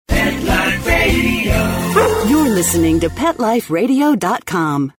listening to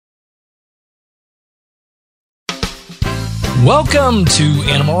PetLifeRadio.com. Welcome to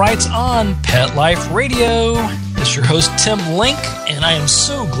Animal Rights on Pet Life Radio. This is your host, Tim Link, and I am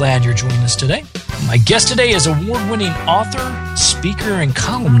so glad you're joining us today. My guest today is award-winning author, speaker, and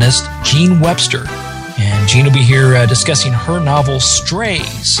columnist Jean Webster. And Jean will be here discussing her novel,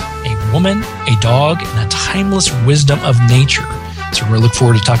 Strays, a woman, a dog, and a timeless wisdom of nature. So we're going to look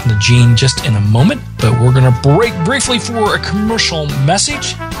forward to talking to Jean just in a moment, but we're going to break briefly for a commercial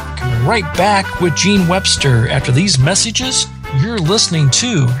message. Coming right back with Jean Webster. After these messages, you're listening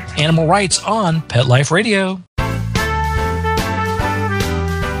to Animal Rights on Pet Life Radio.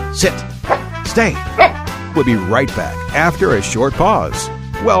 Sit. Stay. We'll be right back after a short pause.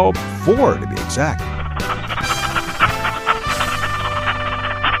 Well, 4 to be exact.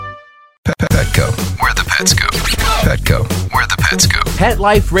 Petco, where the pets go. Petco, where the pets go. Pet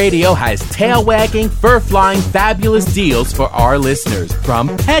Life Radio has tail-wagging, fur-flying, fabulous deals for our listeners from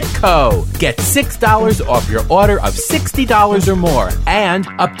Petco. Get $6 off your order of $60 or more and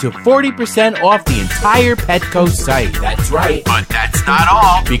up to 40% off the entire Petco site. That's right, but that's not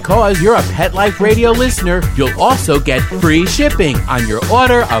all. Because you're a Pet Life Radio listener, you'll also get free shipping on your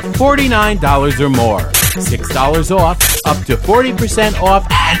order of $49 or more. $6 off, up to 40% off,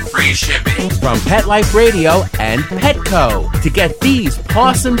 and free shipping from Pet Life Radio and Petco. To get these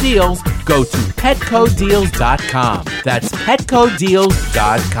awesome deals, go to PetcoDeals.com. That's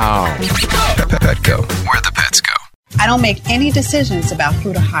PetcoDeals.com. Petco, where the pets go. I don't make any decisions about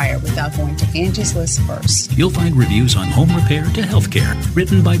who to hire without going to Angie's List first. You'll find reviews on home repair to healthcare,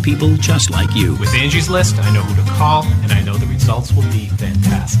 written by people just like you. With Angie's List, I know who to call, and I know the results will be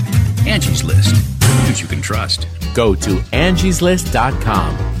fantastic. Angie's List, who you can trust. Go to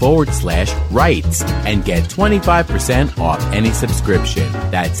angieslist.com/rights and get 25% off any subscription.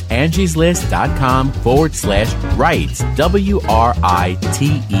 That's angieslist.com/rights,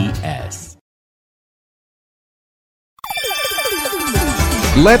 WRITES.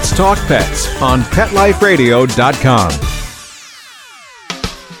 Let's Talk Pets on PetLifeRadio.com.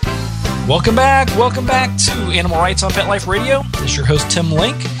 Welcome back to Animal Rights on Pet Life Radio. This is your host, Tim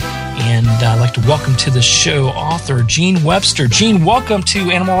Link, and I'd like to welcome to the show author Jean Webster. Jean, welcome to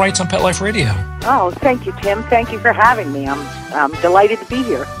Animal Rights on Pet Life Radio. Oh, thank you, Tim. Thank you for having me. I'm delighted to be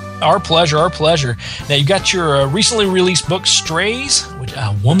here. Our pleasure. Now, you got your recently released book, Strays,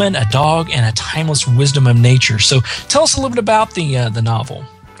 a woman, a dog, and a timeless wisdom of nature. So tell us a little bit about the novel.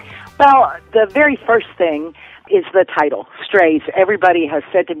 Well, the very first thing is the title, Strays. Everybody has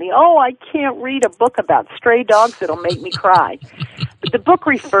said to me, oh, I can't read a book about stray dogs. It'll make me cry. But the book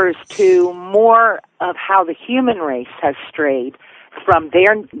refers to more of how the human race has strayed from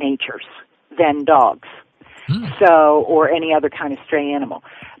their natures than dogs, or any other kind of stray animal.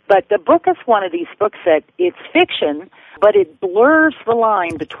 But the book is one of these books that it's fiction, but it blurs the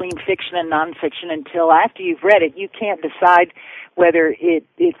line between fiction and nonfiction until after you've read it, you can't decide whether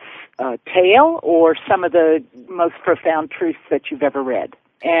it's a tale or some of the most profound truths that you've ever read.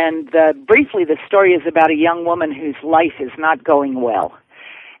 And briefly, the story is about a young woman whose life is not going well.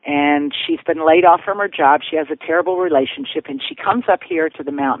 And she's been laid off from her job. She has a terrible relationship, and she comes up here to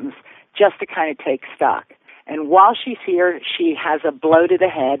the mountains just to kind of take stock. And while she's here, she has a blow to the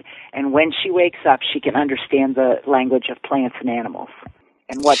head, and when she wakes up, she can understand the language of plants and animals.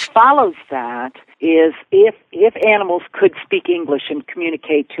 And what follows that is if animals could speak English and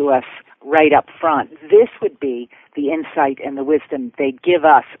communicate to us right up front, this would be the insight and the wisdom they give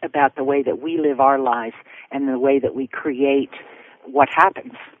us about the way that we live our lives and the way that we create what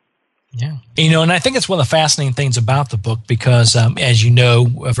happens. Yeah. And I think it's one of the fascinating things about the book because, as you know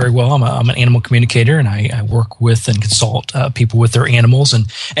very well, I'm an animal communicator, and I work with and consult people with their animals.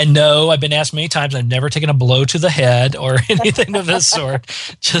 And no, I've been asked many times, I've never taken a blow to the head or anything of this sort,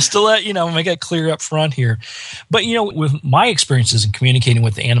 just to let make it clear up front here. But, with my experiences in communicating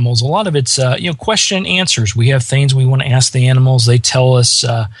with the animals, a lot of it's, question and answers. We have things we want to ask the animals. They tell us,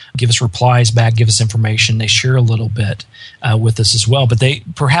 give us replies back, give us information. They share a little bit with us as well. But they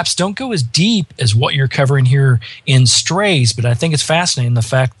perhaps don't go as deep as what you're covering here in Strays, but I think it's fascinating the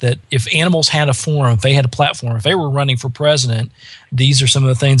fact that if animals had a forum, if they had a platform, if they were running for president, these are some of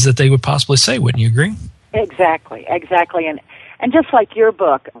the things that they would possibly say. Wouldn't you agree? Exactly. And just like your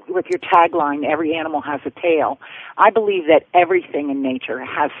book, with your tagline, every animal has a tale, I believe that everything in nature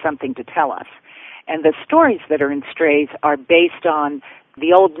has something to tell us. And the stories that are in Strays are based on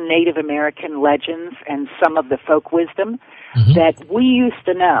the old Native American legends and some of the folk wisdom that we used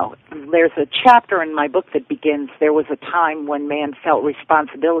to know. There's a chapter in my book that begins, there was a time when man felt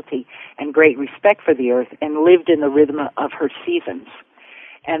responsibility and great respect for the earth and lived in the rhythm of her seasons.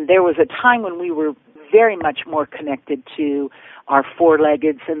 And there was a time when we were very much more connected to our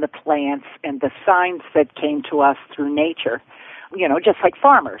four-leggeds and the plants and the signs that came to us through nature. You know, just like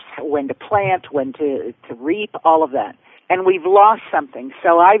farmers, when to plant, when to reap, all of that. And we've lost something.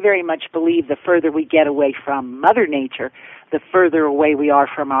 So I very much believe the further we get away from Mother Nature, the further away we are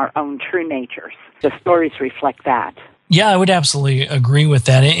from our own true natures. The stories reflect that. Yeah, I would absolutely agree with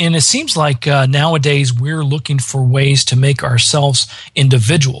that. And it seems like nowadays we're looking for ways to make ourselves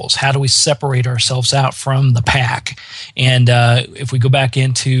individuals. How do we separate ourselves out from the pack? And if we go back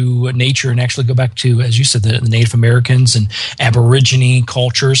into nature and actually go back to, as you said, the Native Americans and Aborigine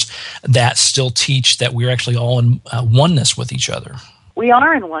cultures that still teach that we're actually all in oneness with each other. We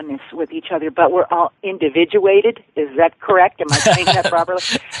are in oneness with each other, but we're all individuated. Is that correct? Am I saying that properly?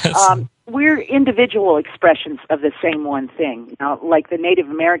 We're individual expressions of the same one thing. Now, like the Native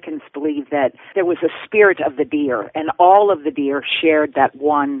Americans believe that there was a spirit of the deer, and all of the deer shared that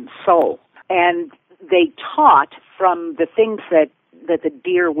one soul. And they taught from the things that the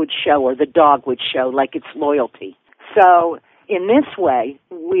deer would show or the dog would show, like its loyalty. So in this way,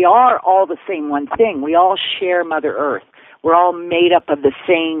 we are all the same one thing. We all share Mother Earth. We're all made up of the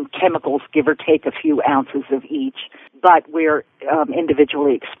same chemicals, give or take a few ounces of each, but we're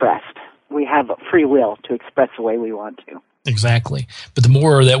individually expressed. We have free will to express the way we want to. Exactly. But the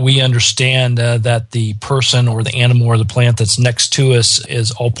more that we understand that the person or the animal or the plant that's next to us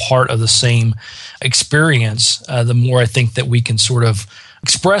is all part of the same experience, the more I think that we can sort of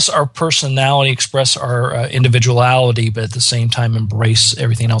express our personality, express our individuality, but at the same time embrace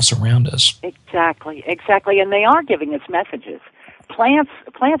everything else around us. Exactly. And they are giving us messages. Plants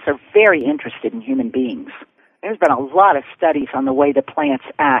are very interested in human beings. There's been a lot of studies on the way the plants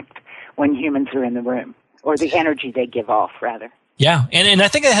act when humans are in the room, or the energy they give off, rather. Yeah, and I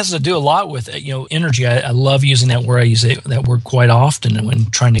think it has to do a lot with energy. I love using that word. I use that word quite often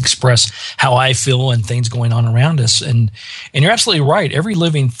when trying to express how I feel and things going on around us. And you're absolutely right. Every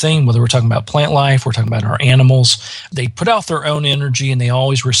living thing, whether we're talking about plant life, we're talking about our animals, they put out their own energy and they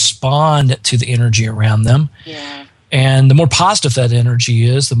always respond to the energy around them. Yeah. And the more positive that energy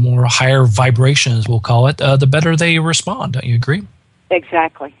is, the more higher vibrations, we'll call it, the better they respond. Don't you agree?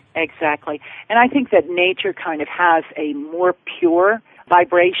 Exactly. And I think that nature kind of has a more pure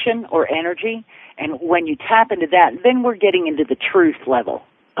vibration or energy, and when you tap into that, then we're getting into the truth level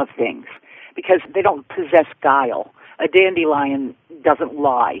of things, because they don't possess guile. A dandelion doesn't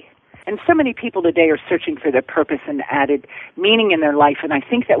lie. And so many people today are searching for their purpose and added meaning in their life, and I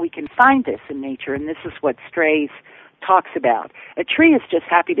think that we can find this in nature, and this is what Strays talks about. A tree is just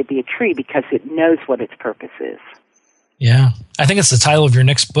happy to be a tree because it knows what its purpose is. Yeah. I think it's the title of your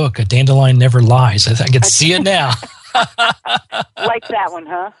next book, A Dandelion Never Lies. I can see it now. Like that one,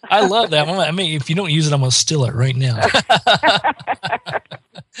 huh? I love that one. I mean, if you don't use it, I'm going to steal it right now.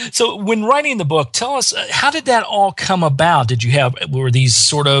 So when writing the book, tell us, how did that all come about? Were these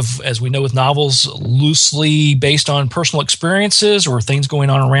sort of, as we know with novels, loosely based on personal experiences or things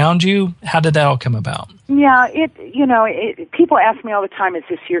going on around you? How did that all come about? Yeah, people ask me all the time, is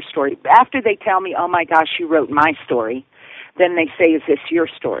this your story? After they tell me, oh my gosh, you wrote my story, then they say, is this your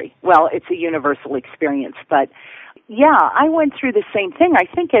story? Well, it's a universal experience, but yeah, I went through the same thing. I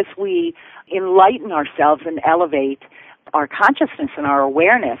think as we enlighten ourselves and elevate our consciousness and our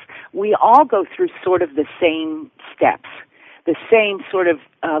awareness, we all go through sort of the same steps, the same sort of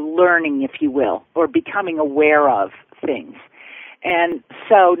learning, if you will, or becoming aware of things. And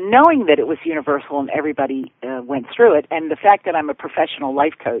so knowing that it was universal and everybody went through it, and the fact that I'm a professional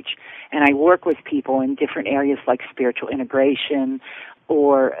life coach and I work with people in different areas like spiritual integration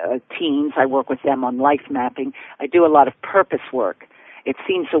or teens, I work with them on life mapping. I do a lot of purpose work. It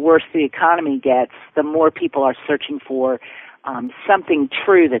seems the worse the economy gets, the more people are searching for something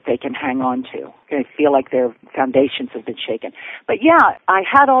true that they can hang on to. They feel like their foundations have been shaken. But yeah, I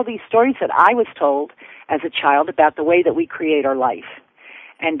had all these stories that I was told as a child about the way that we create our life.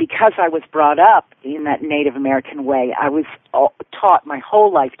 And because I was brought up in that Native American way, I was taught my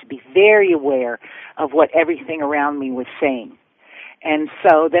whole life to be very aware of what everything around me was saying. And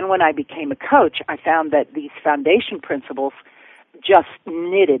so then when I became a coach, I found that these foundation principles just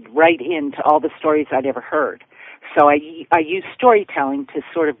knitted right into all the stories I'd ever heard. So I use storytelling to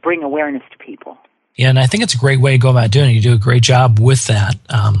sort of bring awareness to people. Yeah, and I think it's a great way to go about doing it. You do a great job with that.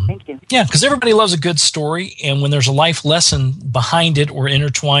 Thank you. Yeah, because everybody loves a good story, and when there's a life lesson behind it or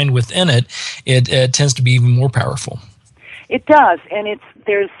intertwined within it, it tends to be even more powerful. It does, and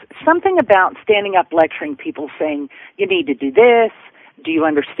there's something about standing up lecturing people saying, you need to do this, do you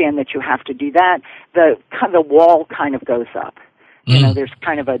understand that you have to do that? The wall kind of goes up. There's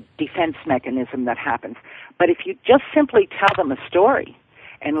kind of a defense mechanism that happens. But if you just simply tell them a story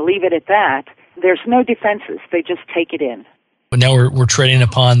and leave it at that, There's no defenses. They just take it in. But now we're treading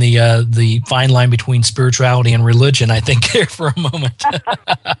upon the fine line between spirituality and religion, I think, here for a moment,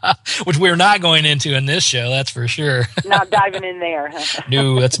 which we're not going into in this show, that's for sure. Not diving in there.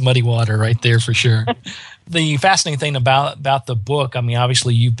 No, that's muddy water right there for sure. The fascinating thing about the book, I mean,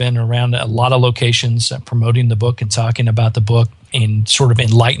 obviously you've been around a lot of locations promoting the book and talking about the book and sort of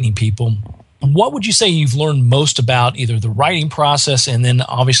enlightening people. What would you say you've learned most about either the writing process and then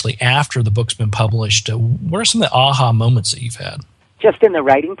obviously after the book's been published? What are some of the aha moments that you've had? Just in the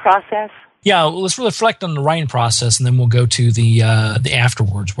writing process? Yeah, well, let's reflect on the writing process and then we'll go to the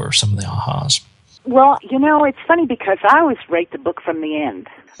afterwards. What are some of the ahas? Well, it's funny because I always write the book from the end.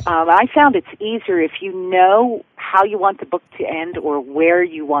 I found it's easier if you know how you want the book to end or where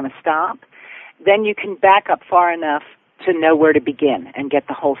you want to stop, then you can back up far enough to know where to begin and get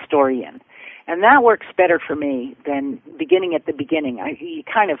the whole story in. And that works better for me than beginning at the beginning. You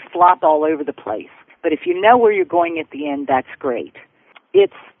kind of flop all over the place. But if you know where you're going at the end, that's great.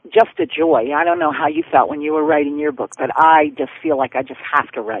 It's just a joy. I don't know how you felt when you were writing your book, but I just feel like I just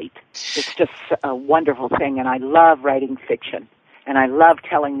have to write. It's just a wonderful thing, and I love writing fiction, and I love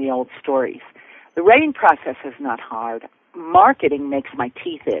telling the old stories. The writing process is not hard. Marketing makes my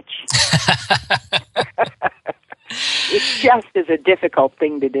teeth itch. It just is a difficult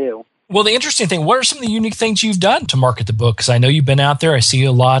thing to do. Well, the interesting thing, what are some of the unique things you've done to market the book? Because I know you've been out there. I see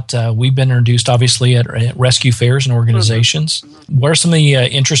a lot. We've been introduced, obviously, at rescue fairs and organizations. Mm-hmm. What are some of the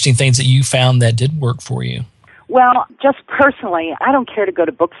interesting things that you found that did work for you? Well, just personally, I don't care to go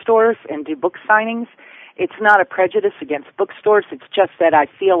to bookstores and do book signings. It's not a prejudice against bookstores. It's just that I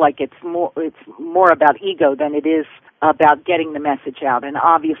feel like it's more about ego than it is about getting the message out. And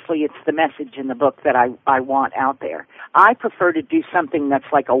obviously it's the message in the book that I want out there. I prefer to do something that's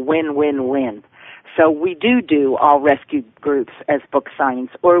like a win-win-win. So we do all rescue groups as book signings,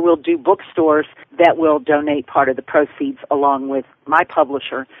 or we'll do bookstores that will donate part of the proceeds along with my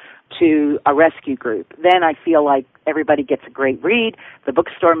publisher to a rescue group. Then I feel like everybody gets a great read, the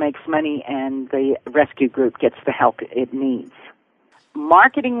bookstore makes money, and the rescue group gets the help it needs.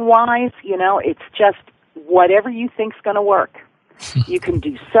 Marketing-wise, it's just whatever you think's going to work. You can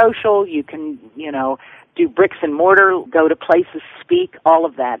do social, you can, do bricks and mortar, go to places, speak, all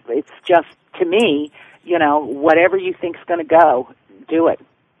of that. It's just, to me, whatever you think's going to go, do it.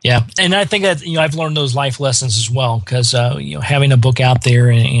 Yeah, and I think that I've learned those life lessons as well because having a book out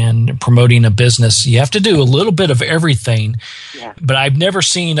there and promoting a business, you have to do a little bit of everything. Yeah. But I've never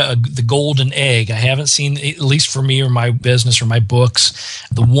seen the golden egg. I haven't seen, at least for me or my business or my books,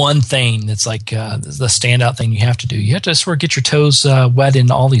 the one thing that's like the standout thing you have to do. You have to sort of get your toes wet in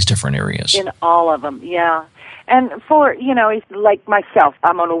all these different areas. In all of them, yeah. And for, like myself,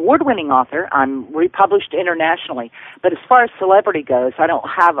 I'm an award-winning author. I'm republished internationally. But as far as celebrity goes, I don't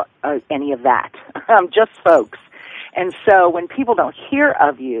have any of that. I'm just folks. And so when people don't hear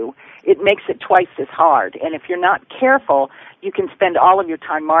of you, it makes it twice as hard. And if you're not careful, you can spend all of your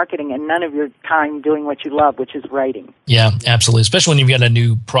time marketing and none of your time doing what you love, which is writing. Yeah, absolutely. Especially when you've got a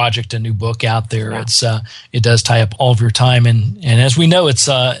new project, a new book out there, yeah. It does tie up all of your time. And as we know, it's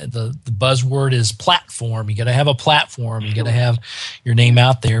the buzzword is platform. You got to have a platform. You got to have your name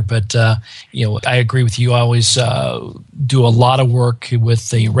out there. But I agree with you. I always do a lot of work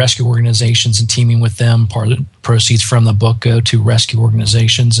with the rescue organizations and teaming with them. Part of the proceeds from the book go to rescue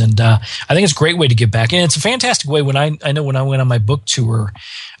organizations, and I think it's a great way to give back. And it's a fantastic way. When I know when I went on my book tour,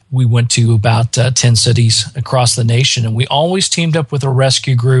 we went to about 10 cities across the nation, and we always teamed up with a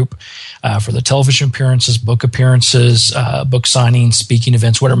rescue group for the television appearances, book appearances, book signings, speaking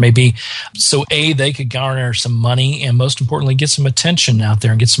events, whatever it may be. So, they could garner some money and, most importantly, get some attention out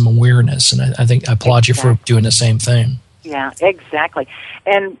there and get some awareness. And I think I applaud you for doing the same thing. Yeah, exactly.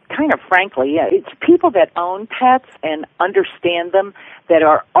 And kind of frankly, it's people that own pets and understand them that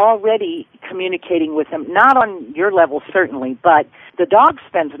are already communicating with them, not on your level certainly, but the dog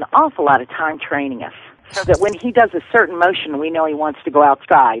spends an awful lot of time training us. So that when he does a certain motion, we know he wants to go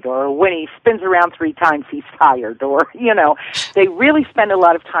outside, or when he spins around 3 times, he's tired, or, they really spend a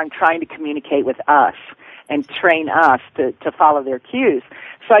lot of time trying to communicate with us and train us to follow their cues.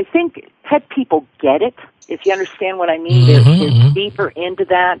 So I think pet people get it, if you understand what I mean. They're deeper into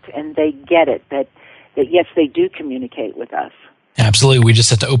that, and they get it, that yes, they do communicate with us. Absolutely. We just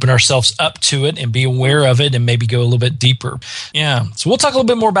have to open ourselves up to it and be aware of it and maybe go a little bit deeper. Yeah. So we'll talk a little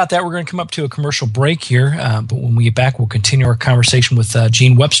bit more about that. We're going to come up to a commercial break here. But when we get back, we'll continue our conversation with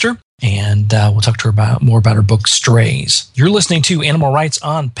Jean Webster, and we'll talk to her more about her book, Strays. You're listening to Animal Rights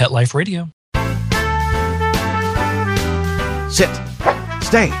on Pet Life Radio. Sit.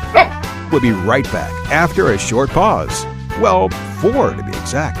 Stay. We'll be right back after a short pause. Well, 4 to be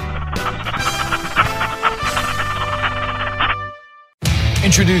exact.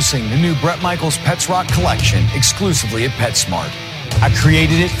 Introducing the new Bret Michaels Pets Rock collection exclusively at PetSmart. I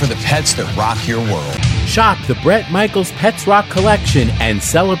created it for the pets that rock your world. Shop the Bret Michaels Pets Rock collection and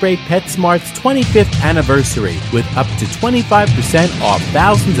celebrate PetSmart's 25th anniversary with up to 25% off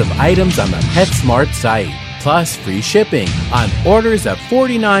thousands of items on the PetSmart site. Plus free shipping on orders of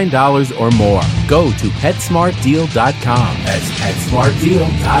 $49 or more. Go to PetSmartDeal.com. That's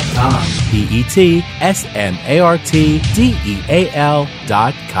PetSmartDeal.com.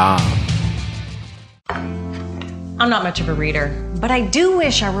 PetSmartDeal.com. I'm not much of a reader, but I do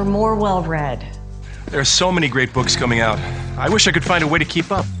wish I were more well-read. There are so many great books coming out. I wish I could find a way to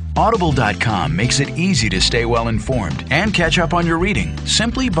keep up. Audible.com makes it easy to stay well informed and catch up on your reading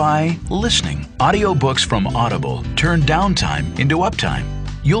simply by listening. Audiobooks from Audible turn downtime into uptime.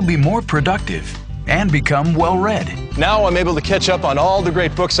 You'll be more productive and become well read. Now I'm able to catch up on all the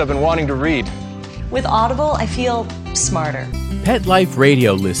great books I've been wanting to read. With Audible, I feel smarter. Pet Life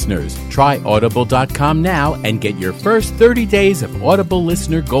Radio listeners, try Audible.com now and get your first 30 days of Audible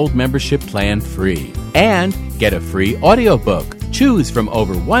Listener Gold membership plan free. And get a free audiobook. Choose from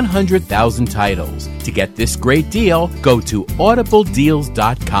over 100,000 titles. To get this great deal, go to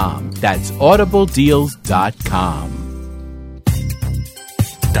audibledeals.com. That's audibledeals.com.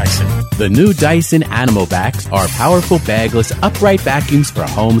 Dyson. The new Dyson Animal Vacs are powerful bagless upright vacuums for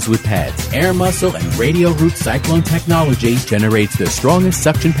homes with pets. Air Muscle and Radio Root Cyclone technology generates the strongest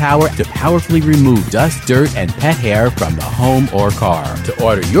suction power to powerfully remove dust, dirt, and pet hair from the home or car. To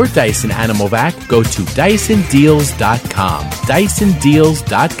order your Dyson Animal Vac, go to DysonDeals.com.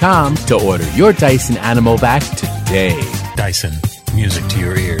 DysonDeals.com to order your Dyson Animal Vac today. Dyson. Music to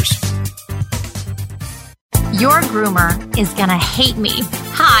your ears. Your groomer is gonna hate me.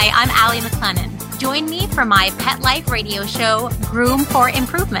 Hi, I'm Allie McLennan. Join me for my Pet Life radio show, Groom for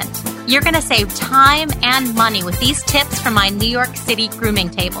Improvement. You're gonna save time and money with these tips from my New York City grooming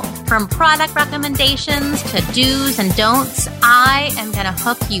table. From product recommendations to do's and don'ts, I am gonna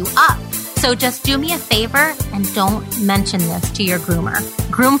hook you up. So just do me a favor and don't mention this to your groomer.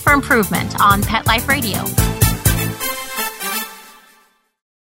 Groom for Improvement on Pet Life Radio.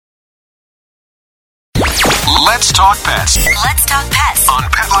 Let's talk pets. Let's talk pets On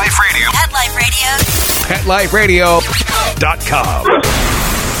Pet Life Radio. Pet Life Radio. PetLifeRadio.com.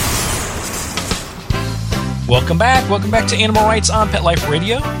 Welcome back. Welcome back to Animal Rights on Pet Life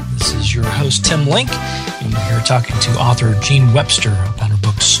Radio. This is your host, Tim Link, and we're here talking to author Jean Webster about her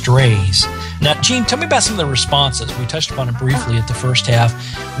book, Strays. Now, Jean, tell me about some of the responses. We touched upon it briefly at the first half.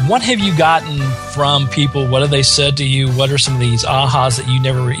 What have you gotten from people? What have they said to you? What are some of these ahas that you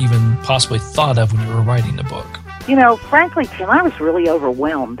never even possibly thought of when you were writing the book? You know, frankly, Tim, I was really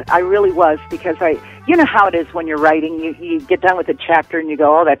overwhelmed. I really was, because you know how it is when you're writing, you get done with a chapter and you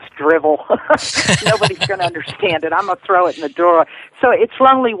go, oh, that's drivel. Nobody's going to understand it. I'm going to throw it in the drawer. So it's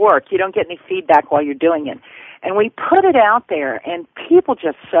lonely work. You don't get any feedback while you're doing it. And we put it out there, and people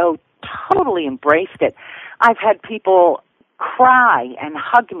just so totally embraced it. I've had people cry and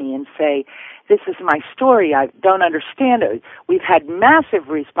hug me and say, this is my story. I don't understand it. We've had massive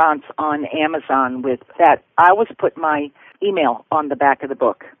response on Amazon with that. I always put my email on the back of the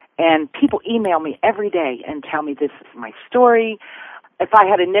book, and people email me every day and tell me this is my story. If I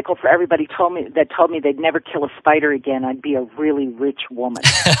had a nickel for everybody told me they'd never kill a spider again, I'd be a really rich woman.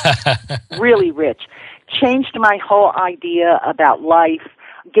 Really rich. Changed my whole idea about life,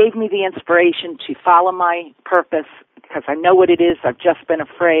 gave me the inspiration to follow my purpose, because I know what it is. I've just been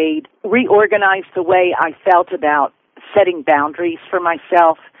afraid. Reorganized the way I felt about setting boundaries for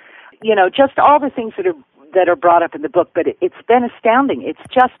myself. You know, just all the things that are brought up in the book. But it's been astounding. It's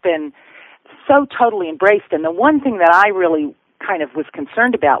just been so totally embraced. And the one thing that I really kind of was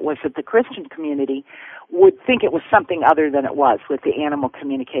concerned about was that the Christian community would think it was something other than it was with the animal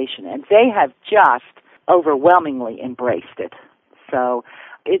communication. And they have just overwhelmingly embraced it. So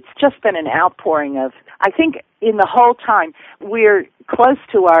it's just been an outpouring of, I think in the whole time, we're close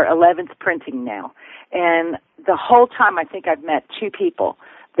to our 11th printing now. And the whole time I think I've met 2 people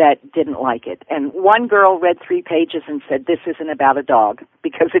that didn't like it. And one girl read 3 pages and said, this isn't about a dog,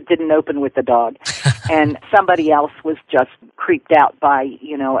 because it didn't open with a dog. And somebody else was just creeped out by,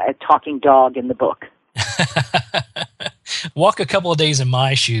 you know, a talking dog in the book. Walk a couple of days in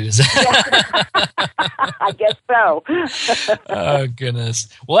my shoes. I guess so. Oh, goodness.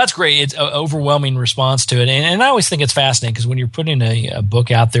 Well, that's great. It's an overwhelming response to it. And I always think it's fascinating, because when you're putting a book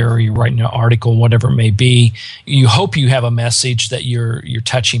out there, or you're writing an article, whatever it may be, you hope you have a message that you're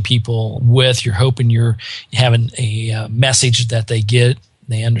touching people with. You're hoping you're having a message that they get,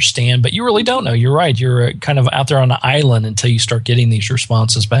 they understand, but you really don't know. You're right. You're kind of out there on an island until you start getting these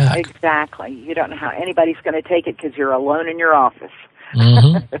responses back. Exactly. You don't know how anybody's going to take it, because you're alone in your office.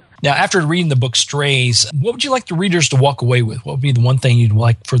 Mm-hmm. Now, after reading the book Strays, what would you like the readers to walk away with? What would be the one thing you'd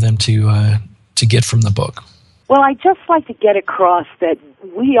like for them to get from the book? Well, I just like to get across that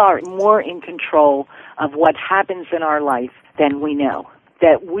we are more in control of what happens in our life than we know,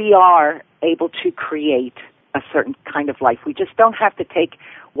 that we are able to create a certain kind of life. We just don't have to take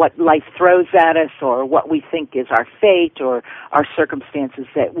what life throws at us or what we think is our fate or our circumstances,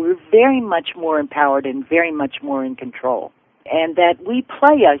 that we're very much more empowered and very much more in control, and that we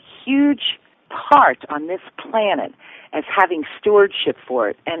play a huge part on this planet as having stewardship for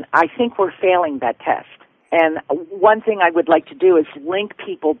it, and I think we're failing that test. And one thing I would like to do is link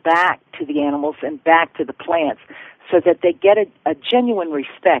people back to the animals and back to the plants so that they get a genuine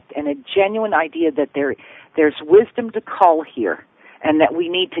respect and a genuine idea that there's wisdom to cull here and that we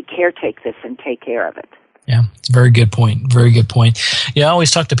need to caretake this and take care of it. Yeah, it's a very good point. Very good point. Yeah, I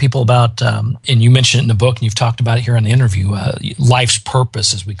always talk to people about, and you mentioned it in the book, and you've talked about it here in the interview, life's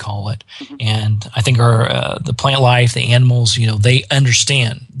purpose, as we call it. Mm-hmm. And I think the plant life, the animals, they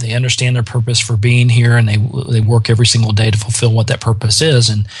understand. They understand their purpose for being here, and they work every single day to fulfill what that purpose is.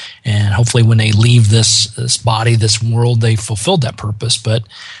 And hopefully, when they leave this body, this world, they fulfilled that purpose. But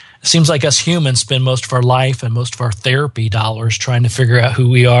it seems like us humans spend most of our life and most of our therapy dollars trying to figure out who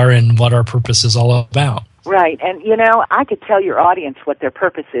we are and what our purpose is all about. Right, and I could tell your audience what their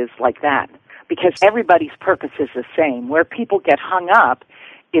purpose is like that, because everybody's purpose is the same. Where people get hung up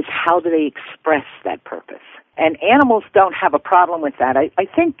is how do they express that purpose. And animals don't have a problem with that. I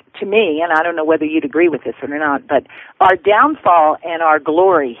think, to me, and I don't know whether you'd agree with this or not, but our downfall and our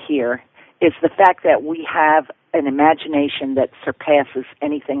glory here is the fact that we have an imagination that surpasses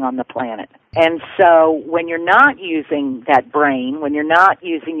anything on the planet. And so when you're not using that brain, when you're not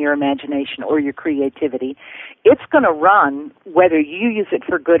using your imagination or your creativity, it's going to run whether you use it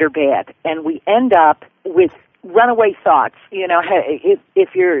for good or bad. And we end up with runaway thoughts. If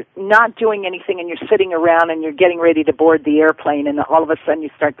you're not doing anything and you're sitting around and you're getting ready to board the airplane, and all of a sudden you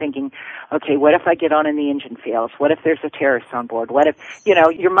start thinking, okay, what if I get on and the engine fails? What if there's a terrorist on board? What if,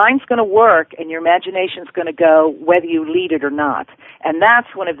 your mind's going to work and your imagination's going to go whether you lead it or not. And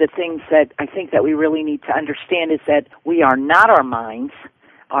that's one of the things that I think that we really need to understand, is that we are not our minds.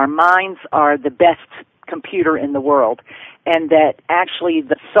 Our minds are the best computer in the world, and that actually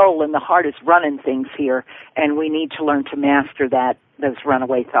the soul and the heart is running things here, and we need to learn to master those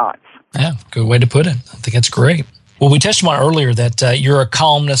runaway thoughts. Yeah, good way to put it. I think that's great. Well, we touched on earlier that you're a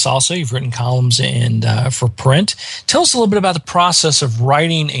columnist also. You've written columns for print. Tell us a little bit about the process of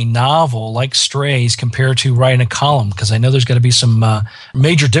writing a novel like Strays compared to writing a column, because I know there's got to be some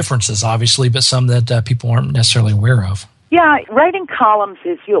major differences, obviously, but some that people aren't necessarily aware of. Yeah, writing columns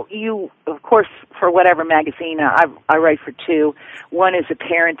is you of course, for whatever magazine, I write for two. One is a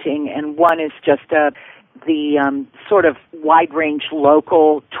parenting, and one is just the sort of wide-range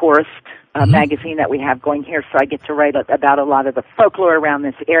local tourist magazine that we have going here, so I get to write about a lot of the folklore around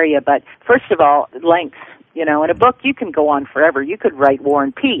this area. But first of all, length. In a book, you can go on forever. You could write War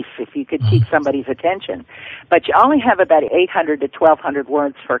and Peace if you could keep somebody's attention. But you only have about 800 to 1,200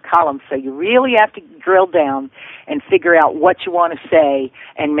 words for a column, so you really have to drill down and figure out what you want to say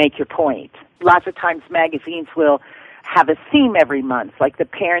and make your point. Lots of times magazines will have a theme every month, like the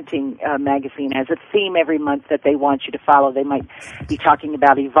parenting magazine has a theme every month that they want you to follow. They might be talking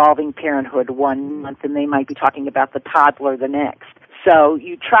about evolving parenthood one month, and they might be talking about the toddler the next. So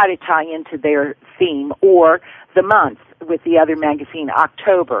you try to tie into their theme, or the month with the other magazine,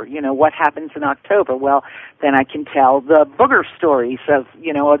 October. What happens in October? Well, then I can tell the booger stories of,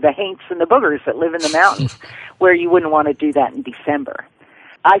 the haints and the boogers that live in the mountains, where you wouldn't want to do that in December.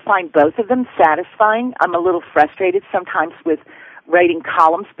 I find both of them satisfying. I'm a little frustrated sometimes with writing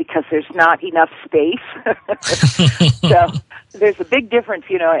columns because there's not enough space. So there's a big difference,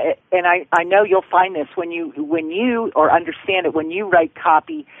 and I know you'll find this when you or understand it, when you write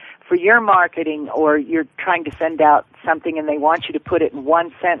copy for your marketing, or you're trying to send out something and they want you to put it in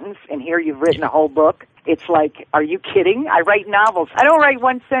one sentence, and here you've written a whole book. It's like, are you kidding? I write novels. I don't write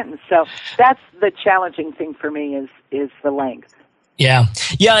one sentence. So that's the challenging thing for me is the length. Yeah,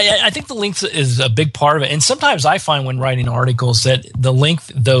 I think the length is a big part of it. And sometimes I find when writing articles that the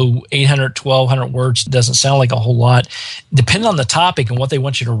length, though 800, 1,200 words doesn't sound like a whole lot, depending on the topic and what they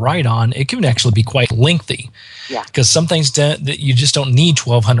want you to write on, it can actually be quite lengthy. Yeah. Because some things that you just don't need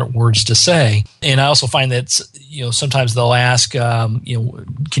 1,200 words to say. And I also find that sometimes they'll ask, can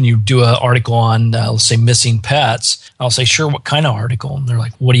you do an article on, let's say, missing pets? I'll say, sure, what kind of article? And they're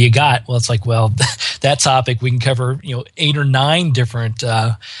like, what do you got? Well, it's like, well, that topic, we can cover 8 or 9 different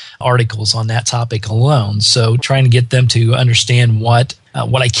articles on that topic alone. So trying to get them to understand what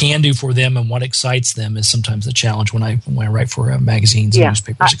what I can do for them and what excites them is sometimes the challenge when I write for magazines and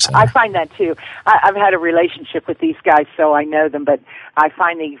newspapers, etc. I find that too. I've had a relationship with these guys, so I know them, but I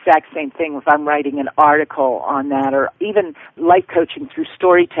find the exact same thing if I'm writing an article on that, or even life coaching through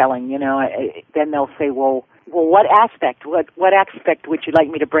storytelling. Then they'll say, well, what aspect would you like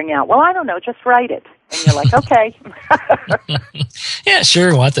me to bring out? Well, I don't know, just write it. And you're like, okay. Yeah,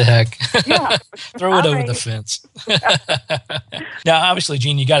 sure, what the heck. Yeah. Throw it over the fence. Now, obviously,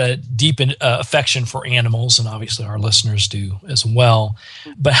 Jean, you got a deep affection for animals, and obviously our listeners do as well.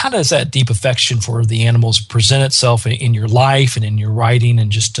 But how does that deep affection for the animals present itself in your life and in your writing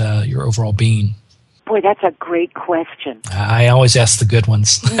and just your overall being? Boy, that's a great question. I always ask the good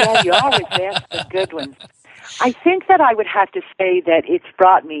ones. Yeah, you always ask the good ones. I think that I would have to say that it's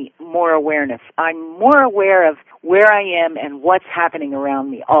brought me more awareness. I'm more aware of where I am and what's happening around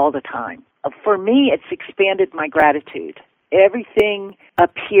me all the time. For me, it's expanded my gratitude. Everything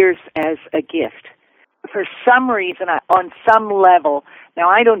appears as a gift. For some reason, on some level, now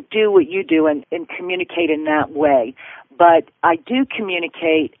I don't do what you do and communicate in that way, but I do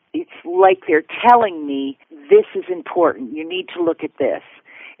communicate. It's like they're telling me, this is important. You need to look at this.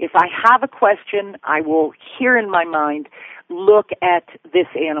 If I have a question, I will hear in my mind, look at this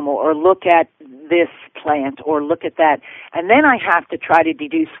animal or look at this plant or look at that. And then I have to try to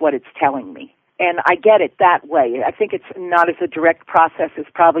deduce what it's telling me. And I get it that way. I think it's not as a direct process as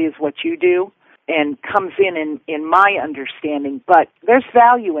probably as what you do and comes in my understanding. But there's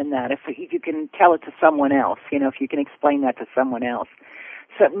value in that if you can tell it to someone else, if you can explain that to someone else.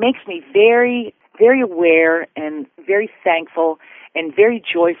 So it makes me very, very aware and very thankful and very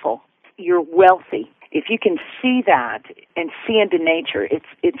joyful. You're wealthy. If you can see that and see into nature,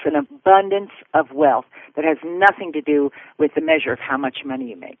 it's an abundance of wealth that has nothing to do with the measure of how much money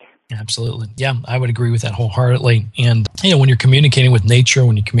you make. Absolutely. Yeah, I would agree with that wholeheartedly. And, when you're communicating with nature,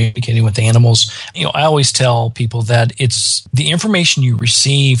 when you're communicating with animals, I always tell people that it's the information you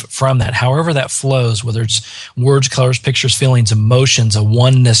receive from that, however that flows, whether it's words, colors, pictures, feelings, emotions, a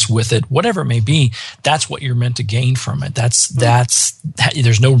oneness with it, whatever it may be, that's what you're meant to gain from it.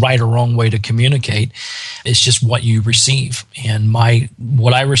 There's no right or wrong way to communicate. It's just what you receive. And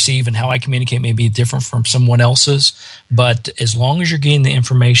what I receive and how I communicate may be different from someone else's, but as long as you're getting the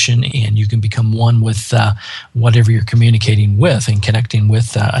information and you can become one with whatever you're communicating with and connecting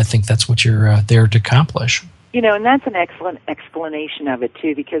with, I think that's what you're there to accomplish. And that's an excellent explanation of it,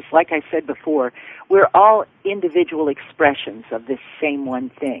 too, because like I said before, we're all individual expressions of this same one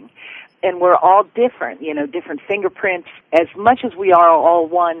thing. And we're all different, different fingerprints. As much as we are all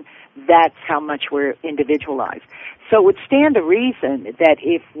one, that's how much we're individualized. So it would stand to reason that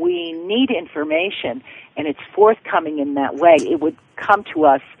if we need information and it's forthcoming in that way, it would come to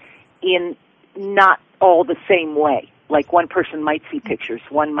us in not all the same way. Like one person might see pictures,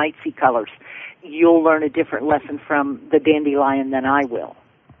 one might see colors. You'll learn a different lesson from the dandelion than I will.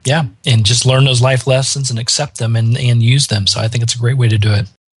 Yeah, and just learn those life lessons and accept them and use them. So I think it's a great way to do it.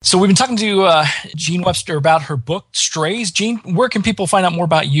 So we've been talking to Jean Webster about her book, Strays. Jean, where can people find out more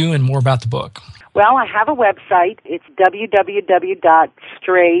about you and more about the book? Well, I have a website. It's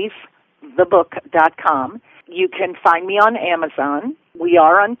www.straysthebook.com. You can find me on Amazon. We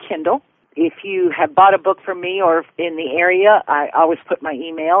are on Kindle. If you have bought a book from me or in the area, I always put my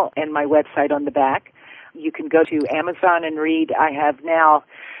email and my website on the back. You can go to Amazon and read. I have now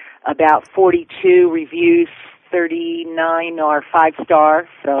about 42 reviews, 39 are 5-star,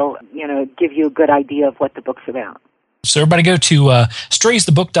 so, give you a good idea of what the book's about. So everybody go to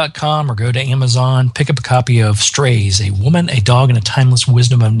straysthebook.com or go to Amazon, pick up a copy of Strays, A Woman, a Dog, and a Timeless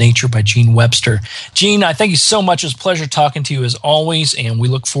Wisdom of Nature by Jean Webster. Jean, I thank you so much. It was a pleasure talking to you as always, and we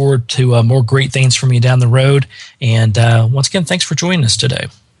look forward to more great things from you down the road. And once again, thanks for joining us today.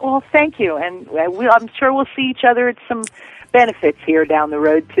 Well, thank you, and I'm sure we'll see each other at some benefits here down the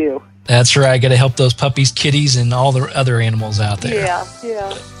road, too. That's right. Got to help those puppies, kitties, and all the other animals out there.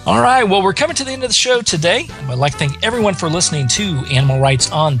 Yeah. All right. Well, we're coming to the end of the show today. I'd like to thank everyone for listening to Animal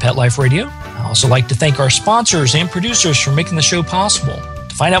Rights on Pet Life Radio. I'd also like to thank our sponsors and producers for making the show possible.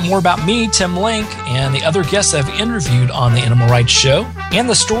 To find out more about me, Tim Link, and the other guests I've interviewed on the Animal Rights Show, and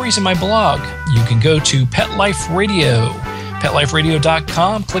the stories in my blog, you can go to Pet Life Radio,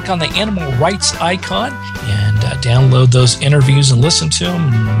 PetLifeRadio.com, click on the Animal Rights icon, and download those interviews and listen to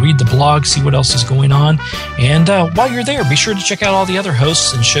them and read the blog, see what else is going on. And while you're there, be sure to check out all the other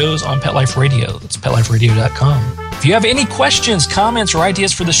hosts and shows on Pet Life Radio. That's PetLifeRadio.com. If you have any questions, comments, or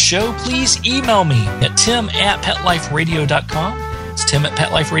ideas for the show, please email me at tim@PetLifeRadio.com. It's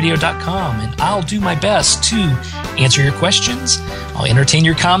tim@PetLifeRadio.com, and I'll do my best to answer your questions. I'll entertain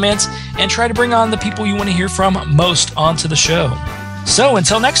your comments and try to bring on the people you want to hear from most onto the show. So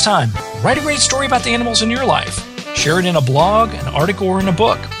until next time, write a great story about the animals in your life. Share it in a blog, an article, or in a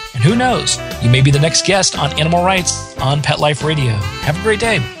book. And who knows, you may be the next guest on Animal Rights on Pet Life Radio. Have a great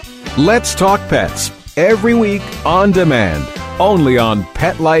day. Let's Talk Pets, every week on demand, only on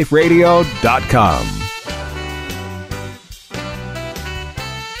PetLifeRadio.com.